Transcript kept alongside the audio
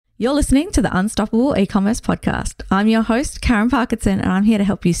You're listening to the Unstoppable E-commerce podcast. I'm your host, Karen Parkinson, and I'm here to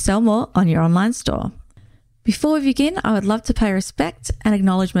help you sell more on your online store. Before we begin, I would love to pay respect and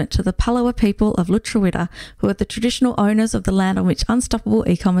acknowledgement to the Palawa people of Lutruwita, who are the traditional owners of the land on which Unstoppable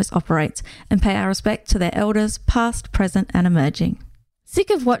E-commerce operates, and pay our respect to their elders, past, present, and emerging.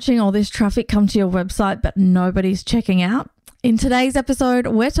 Sick of watching all this traffic come to your website but nobody's checking out? In today's episode,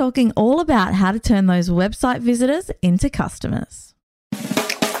 we're talking all about how to turn those website visitors into customers.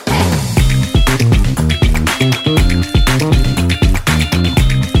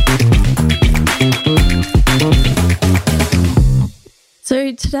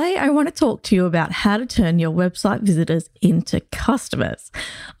 So today I want to talk to you about how to turn your website visitors into customers.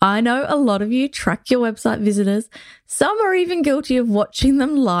 I know a lot of you track your website visitors. Some are even guilty of watching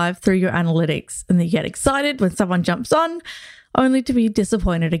them live through your analytics, and they get excited when someone jumps on, only to be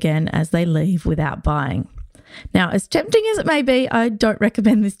disappointed again as they leave without buying. Now, as tempting as it may be, I don't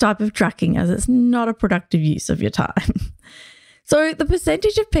recommend this type of tracking as it's not a productive use of your time. So the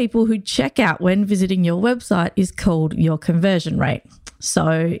percentage of people who check out when visiting your website is called your conversion rate.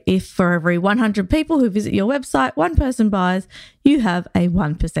 So if for every 100 people who visit your website, one person buys, you have a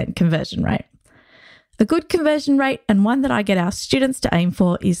 1% conversion rate. A good conversion rate, and one that I get our students to aim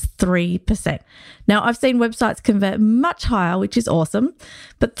for, is 3%. Now, I've seen websites convert much higher, which is awesome,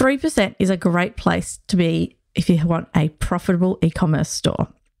 but 3% is a great place to be if you want a profitable e-commerce store.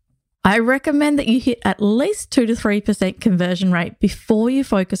 I recommend that you hit at least 2 to 3% conversion rate before you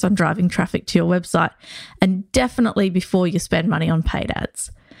focus on driving traffic to your website, and definitely before you spend money on paid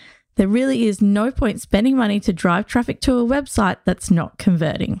ads. There really is no point spending money to drive traffic to a website that's not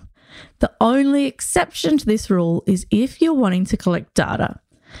converting. The only exception to this rule is if you're wanting to collect data.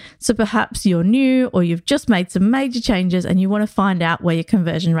 So perhaps you're new or you've just made some major changes and you want to find out where your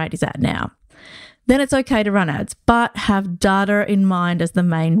conversion rate is at now. Then it's okay to run ads, but have data in mind as the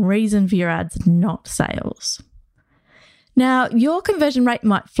main reason for your ads, not sales. Now, your conversion rate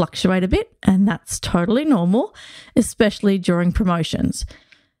might fluctuate a bit, and that's totally normal, especially during promotions.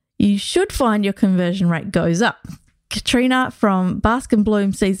 You should find your conversion rate goes up. Katrina from Baskin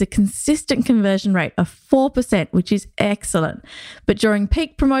Bloom sees a consistent conversion rate of 4%, which is excellent. But during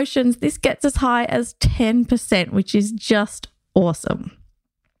peak promotions, this gets as high as 10%, which is just awesome.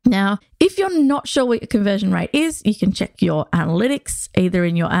 Now, if you're not sure what your conversion rate is, you can check your analytics, either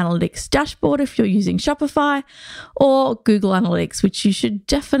in your analytics dashboard if you're using Shopify, or Google Analytics, which you should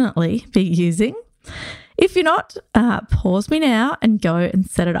definitely be using. If you're not, pause me now and go and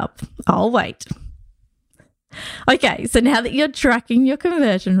set it up. I'll wait. Okay, so now that you're tracking your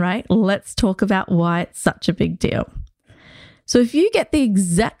conversion rate, let's talk about why it's such a big deal. So if you get the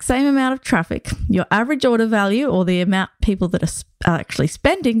exact same amount of traffic, your average order value, or the amount people that are actually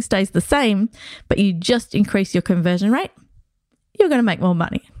spending, stays the same, but you just increase your conversion rate, you're going to make more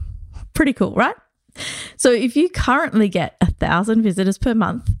money. Pretty cool, right? So if you currently get 1,000 visitors per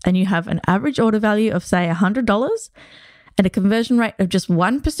month and you have an average order value of, say, $100 and a conversion rate of just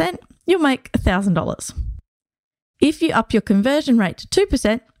 1%, you'll make $1,000. If you up your conversion rate to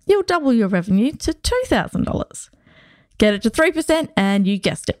 2%, you'll double your revenue to $2,000. Get it to 3% and you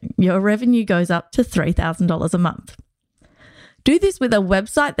guessed it, your revenue goes up to $3,000 a month. Do this with a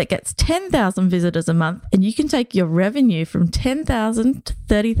website that gets 10,000 visitors a month, and you can take your revenue from $10,000 to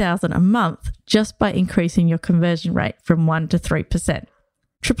 $30,000 a month just by increasing your conversion rate from 1% to 3%.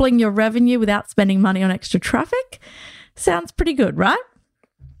 Tripling your revenue without spending money on extra traffic? Sounds pretty good, right?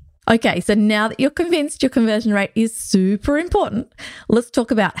 Okay, so now that you're convinced your conversion rate is super important, let's talk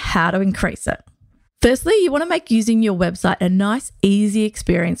about how to increase it. Firstly, you want to make using your website a nice, easy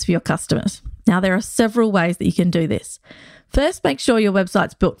experience for your customers. Now, there are several ways that you can do this. First, make sure your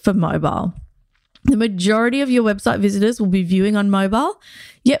website's built for mobile. The majority of your website visitors will be viewing on mobile,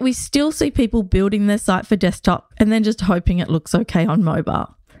 yet we still see people building their site for desktop and then just hoping it looks okay on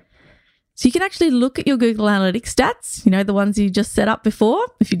mobile. So you can actually look at your Google Analytics stats, the ones you just set up before,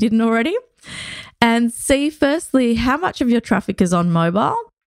 if you didn't already, and see firstly how much of your traffic is on mobile.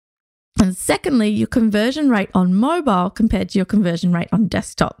 And secondly, your conversion rate on mobile compared to your conversion rate on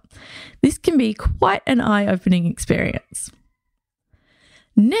desktop. This can be quite an eye-opening experience.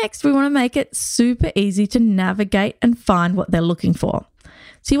 Next, we want to make it super easy to navigate and find what they're looking for.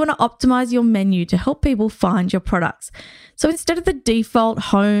 So you want to optimize your menu to help people find your products. So instead of the default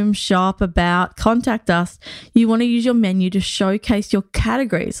home, shop, about, contact us, you want to use your menu to showcase your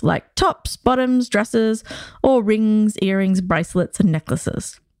categories like tops, bottoms, dresses, or rings, earrings, bracelets, and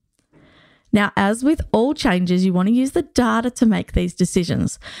necklaces. Now, as with all changes, you want to use the data to make these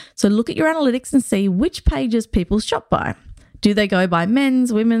decisions. So look at your analytics and see which pages people shop by. Do they go by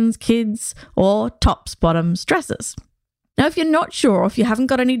men's, women's, kids, or tops, bottoms, dresses? Now, if you're not sure or if you haven't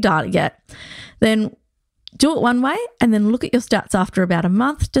got any data yet, then do it one way and then look at your stats after about a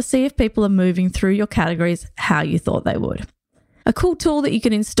month to see if people are moving through your categories how you thought they would. A cool tool that you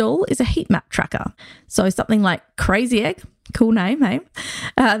can install is a heat map tracker. So something like Crazy Egg, cool name, hey?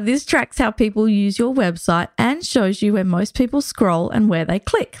 This tracks how people use your website and shows you where most people scroll and where they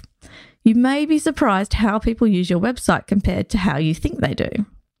click. You may be surprised how people use your website compared to how you think they do.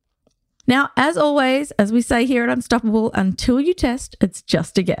 Now, as always, as we say here at Unstoppable, until you test, it's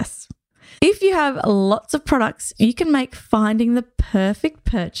just a guess. If you have lots of products, you can make finding the perfect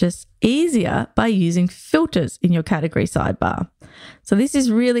purchase easier by using filters in your category sidebar. So this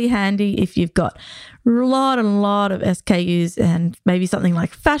is really handy if you've got a lot of SKUs and maybe something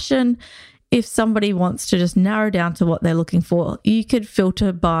like fashion. If somebody wants to just narrow down to what they're looking for, you could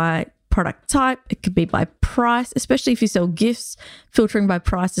filter by product type. It could be by price, especially if you sell gifts. Filtering by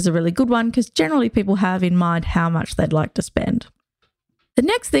price is a really good one because generally people have in mind how much they'd like to spend. The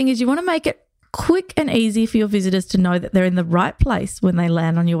next thing is you want to make it quick and easy for your visitors to know that they're in the right place when they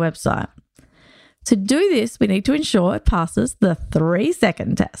land on your website. To do this, we need to ensure it passes the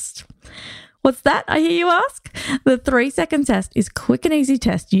 3-second test. What's that, I hear you ask? The 3-second test is a quick and easy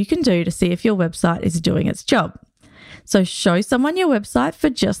test you can do to see if your website is doing its job. So show someone your website for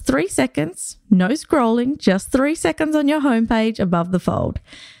just 3 seconds, no scrolling, just 3 seconds on your homepage above the fold.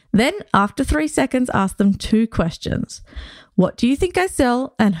 Then after 3 seconds, ask them 2 questions. What do you think I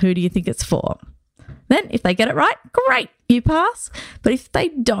sell and who do you think it's for? Then if they get it right, great, you pass. But if they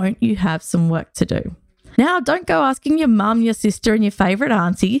don't, you have some work to do. Now, don't go asking your mum, your sister and your favourite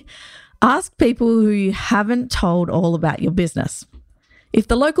auntie. Ask people who you haven't told all about your business. If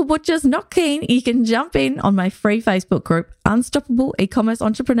the local butcher's not keen, you can jump in on my free Facebook group, Unstoppable E-commerce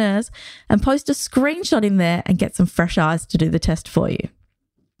Entrepreneurs, and post a screenshot in there and get some fresh eyes to do the test for you.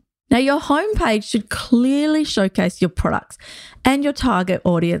 Now, your homepage should clearly showcase your products and your target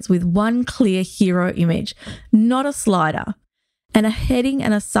audience with one clear hero image, not a slider, and a heading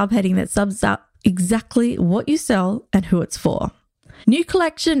and a subheading that sums up exactly what you sell and who it's for. New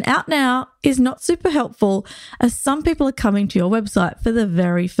collection out now is not super helpful as some people are coming to your website for the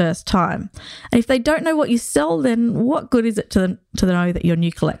very first time. And if they don't know what you sell, then what good is it to know that your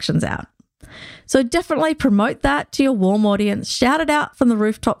new collection's out? So definitely promote that to your warm audience, shout it out from the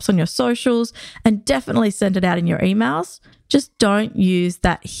rooftops on your socials, and definitely send it out in your emails. Just don't use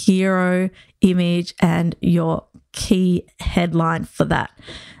that hero image and your key headline for that.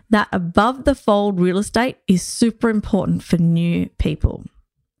 That above the fold real estate is super important for new people.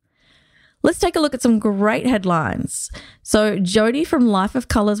 Let's take a look at some great headlines. So Jody from Life of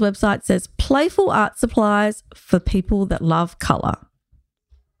Colours website says, playful art supplies for people that love colour.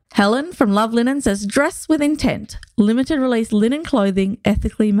 Helen from Love Linen says, dress with intent, limited release linen clothing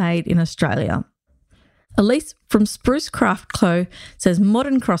ethically made in Australia. Elise from Spruce Craft Co says,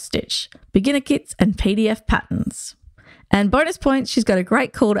 modern cross stitch, beginner kits and PDF patterns. And bonus points, she's got a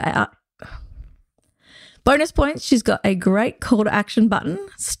great call to action button,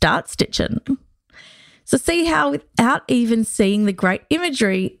 start stitching. So see how without even seeing the great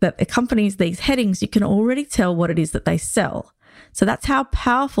imagery that accompanies these headings, you can already tell what it is that they sell. So that's how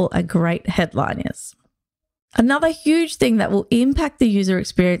powerful a great headline is. Another huge thing that will impact the user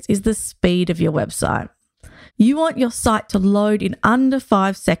experience is the speed of your website. You want your site to load in under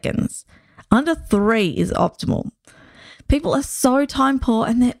 5 seconds. Under 3 is optimal. People are so time poor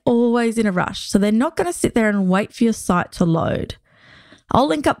and they're always in a rush, so they're not going to sit there and wait for your site to load. I'll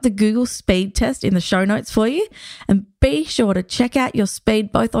link up the Google speed test in the show notes for you, and be sure to check out your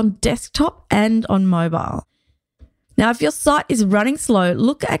speed both on desktop and on mobile. Now, if your site is running slow,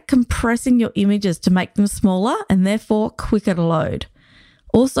 look at compressing your images to make them smaller and therefore quicker to load.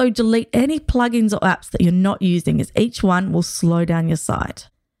 Also, delete any plugins or apps that you're not using, as each one will slow down your site.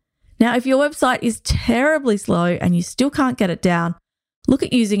 Now, if your website is terribly slow and you still can't get it down, look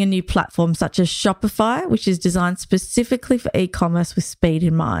at using a new platform such as Shopify, which is designed specifically for e-commerce with speed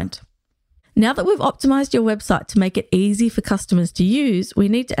in mind. Now that we've optimized your website to make it easy for customers to use, we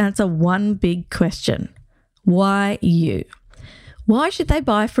need to answer one big question. Why you? Why should they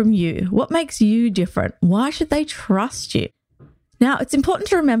buy from you? What makes you different? Why should they trust you? Now, it's important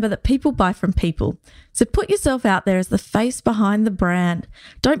to remember that people buy from people. So put yourself out there as the face behind the brand.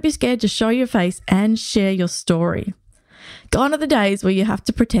 Don't be scared to show your face and share your story. Gone are the days where you have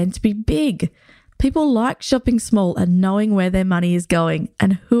to pretend to be big. People like shopping small and knowing where their money is going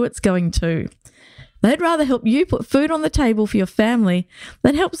and who it's going to. They'd rather help you put food on the table for your family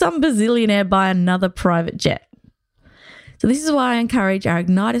than help some bazillionaire buy another private jet. So this is why I encourage our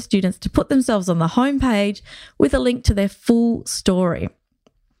Igniter students to put themselves on the homepage with a link to their full story.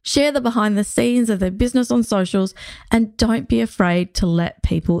 Share the behind the scenes of their business on socials, and don't be afraid to let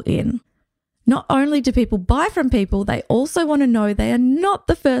people in. Not only do people buy from people, they also want to know they are not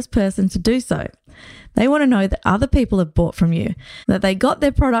the first person to do so. They want to know that other people have bought from you, that they got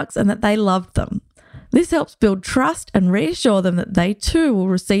their products and that they loved them. This helps build trust and reassure them that they too will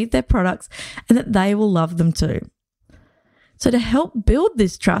receive their products and that they will love them too. So to help build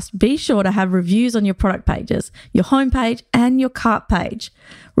this trust, be sure to have reviews on your product pages, your homepage, and your cart page.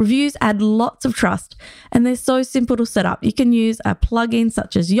 Reviews add lots of trust, and they're so simple to set up. You can use a plugin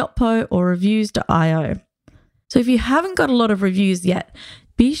such as Yotpo or Reviews.io. So if you haven't got a lot of reviews yet,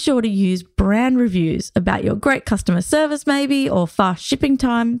 be sure to use brand reviews about your great customer service maybe, or fast shipping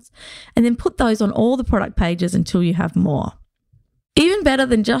times, and then put those on all the product pages until you have more. Even better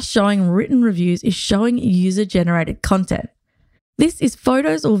than just showing written reviews is showing user-generated content. This is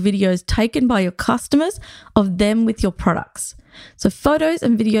photos or videos taken by your customers of them with your products. So photos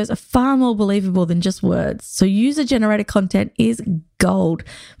and videos are far more believable than just words. So user-generated content is gold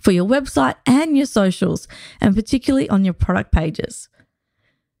for your website and your socials, and particularly on your product pages.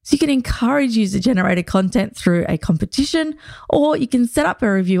 So you can encourage user-generated content through a competition, or you can set up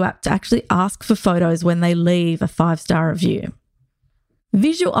a review app to actually ask for photos when they leave a 5-star review.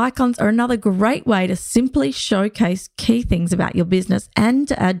 Visual icons are another great way to simply showcase key things about your business and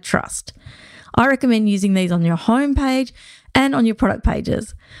to add trust. I recommend using these on your homepage and on your product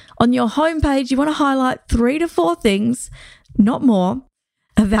pages. On your homepage, you want to highlight 3 to 4 things, not more,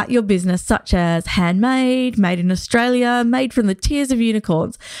 about your business, such as handmade, made in Australia, made from the tears of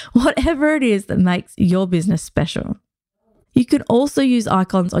unicorns, whatever it is that makes your business special. You can also use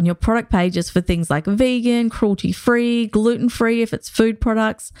icons on your product pages for things like vegan, cruelty-free, gluten-free if it's food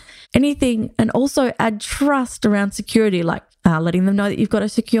products, anything, and also add trust around security, like letting them know that you've got a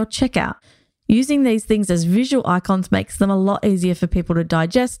secure checkout. Using these things as visual icons makes them a lot easier for people to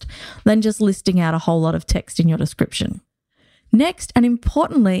digest than just listing out a whole lot of text in your description. Next, and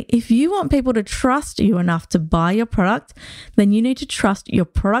importantly, if you want people to trust you enough to buy your product, then you need to trust your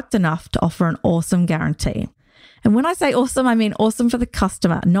product enough to offer an awesome guarantee. And when I say awesome, I mean awesome for the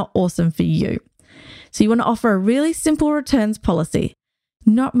customer, not awesome for you. So you want to offer a really simple returns policy,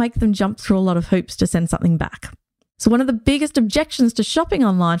 not make them jump through a lot of hoops to send something back. So one of the biggest objections to shopping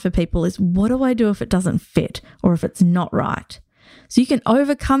online for people is, what do I do if it doesn't fit or if it's not right? So you can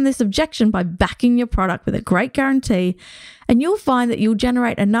overcome this objection by backing your product with a great guarantee, and you'll find that you'll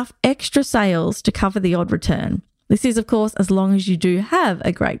generate enough extra sales to cover the odd return. This is, of course, as long as you do have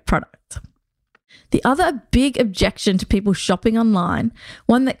a great product. The other big objection to people shopping online,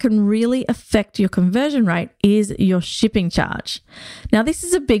 one that can really affect your conversion rate, is your shipping charge. Now, this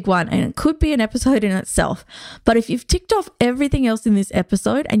is a big one and it could be an episode in itself, but if you've ticked off everything else in this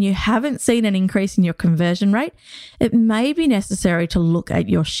episode and you haven't seen an increase in your conversion rate, it may be necessary to look at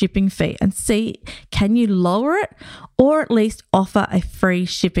your shipping fee and see, can you lower it or at least offer a free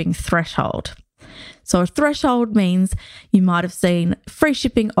shipping threshold? So a threshold means you might have seen free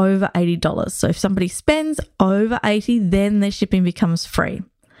shipping over $80. So if somebody spends over $80, then their shipping becomes free.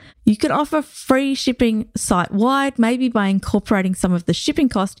 You can offer free shipping site-wide, maybe by incorporating some of the shipping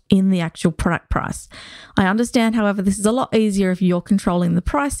cost in the actual product price. I understand, however, this is a lot easier if you're controlling the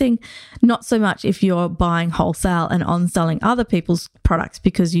pricing, not so much if you're buying wholesale and on-selling other people's products,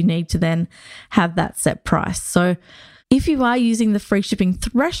 because you need to then have that set price. So if you are using the free shipping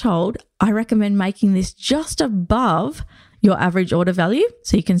threshold, I recommend making this just above your average order value,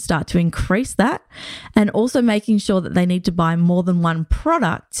 so you can start to increase that, and also making sure that they need to buy more than one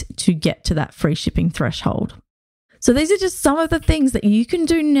product to get to that free shipping threshold. So these are just some of the things that you can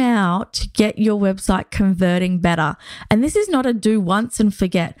do now to get your website converting better. And this is not a do once and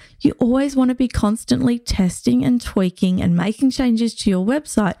forget. You always want to be constantly testing and tweaking and making changes to your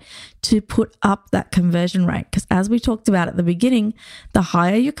website to put up that conversion rate. Because as we talked about at the beginning, the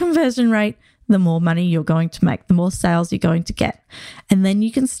higher your conversion rate, the more money you're going to make, the more sales you're going to get. And then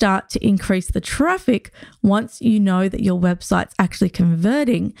you can start to increase the traffic once you know that your website's actually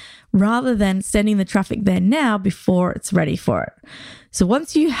converting, rather than sending the traffic there now before it's ready for it. So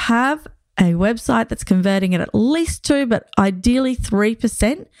once you have a website that's converting at least 2, but ideally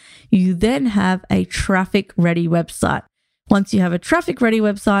 3%, you then have a traffic-ready website. Once you have a traffic-ready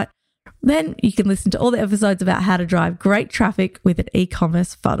website, then you can listen to all the episodes about how to drive great traffic with an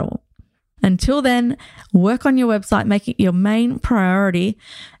e-commerce funnel. Until then, work on your website, make it your main priority,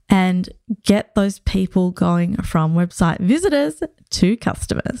 and get those people going from website visitors to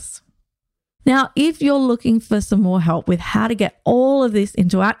customers. Now, if you're looking for some more help with how to get all of this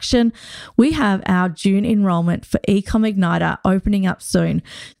into action, we have our June enrollment for Ecom Igniter opening up soon.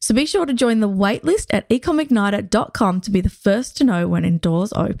 So be sure to join the waitlist at ecomigniter.com to be the first to know when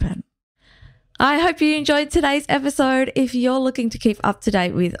doors open. I hope you enjoyed today's episode. If you're looking to keep up to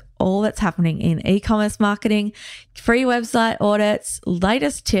date with all that's happening in e-commerce marketing, free website audits,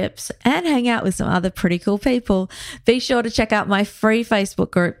 latest tips, and hang out with some other pretty cool people, be sure to check out my free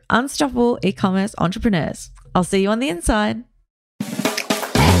Facebook group, Unstoppable E-commerce Entrepreneurs. I'll see you on the inside.